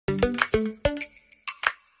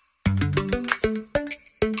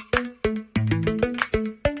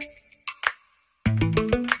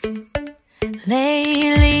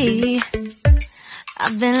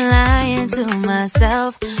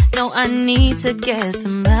myself. No, I need to get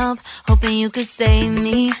some help, hoping you could save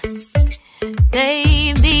me.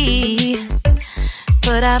 Baby,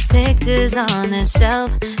 put our pictures on the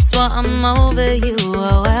shelf. Swore I'm over you,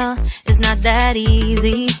 oh well, it's not that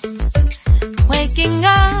easy. Waking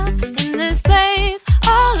up in this place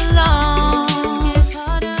all alone,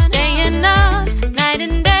 staying up night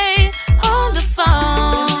and day on the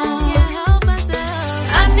phone.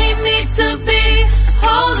 I need me to be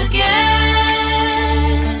whole again.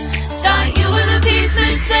 Thought you were the piece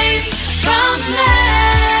missing from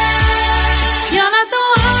last. You're not the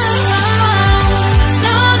one,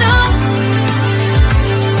 no, no.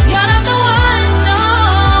 You're not the one, no,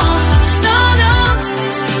 no, no.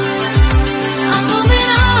 I'm moving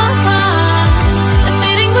on, the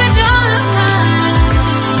meeting we're done.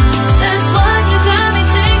 That's what you got me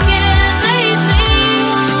thinking lately.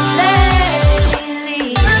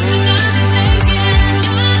 What you got me thinking?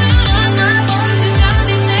 What you got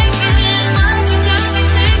me thinking?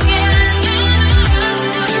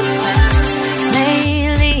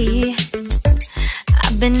 Lately,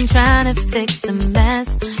 I've been trying to fix the mess,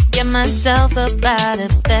 get myself up out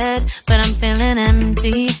of bed, but I'm feeling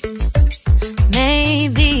empty.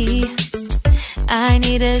 Maybe I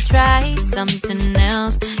need to try something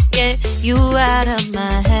else, get you out of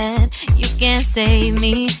my head. You can't save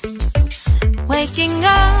me. Waking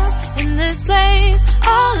up in this place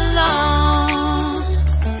all alone,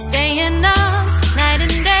 staying up night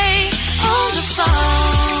and day on the phone.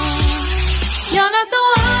 You're not the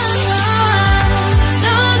one,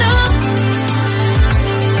 no, no.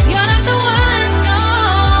 You're not the one, no,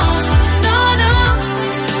 no, no.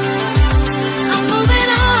 I'm moving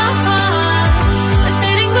on, the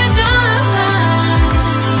meeting we're done.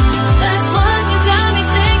 That's what you got me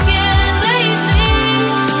thinking lately.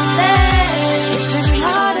 It's been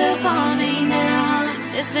harder for me now.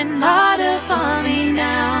 It's been harder for me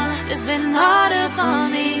now. It's been harder for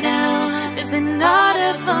me now. It's been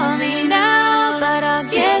harder for me now. But I'll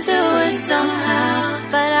get through it somehow.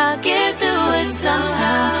 But I'll get through it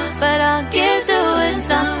somehow. But I'll get through it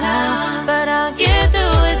somehow. But I'll get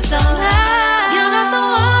through it somehow. You're not the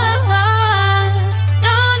one,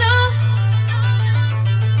 no, no.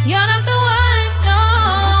 You're not the one, no,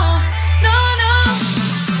 no, no.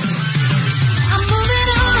 I'm moving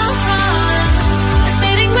on, the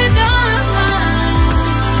meeting we're done.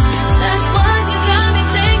 That's what you got me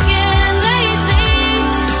thinking lately.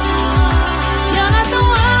 You're not the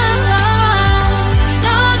one,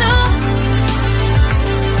 no, no.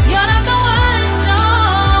 You're not the one, no,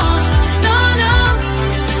 no, no.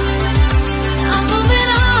 I'm moving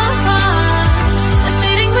on, the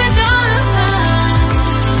meeting we're done.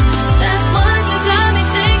 That's what you got me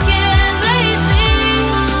thinking lately.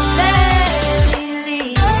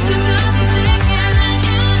 What you got me thinking?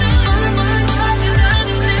 What you got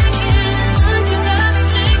me thinking? What you got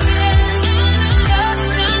me thinking?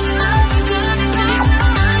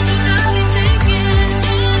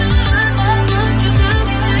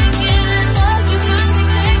 What you got me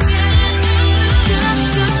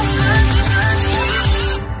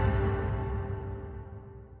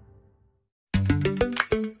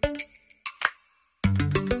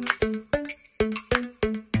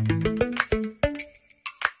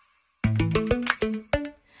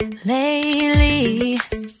Lately,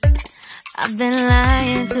 I've been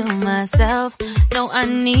lying to myself. No, I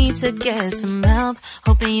need to get some help,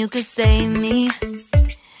 hoping you could save me.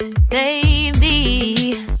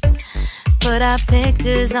 Baby, put our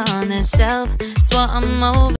pictures on the shelf. Swore I'm over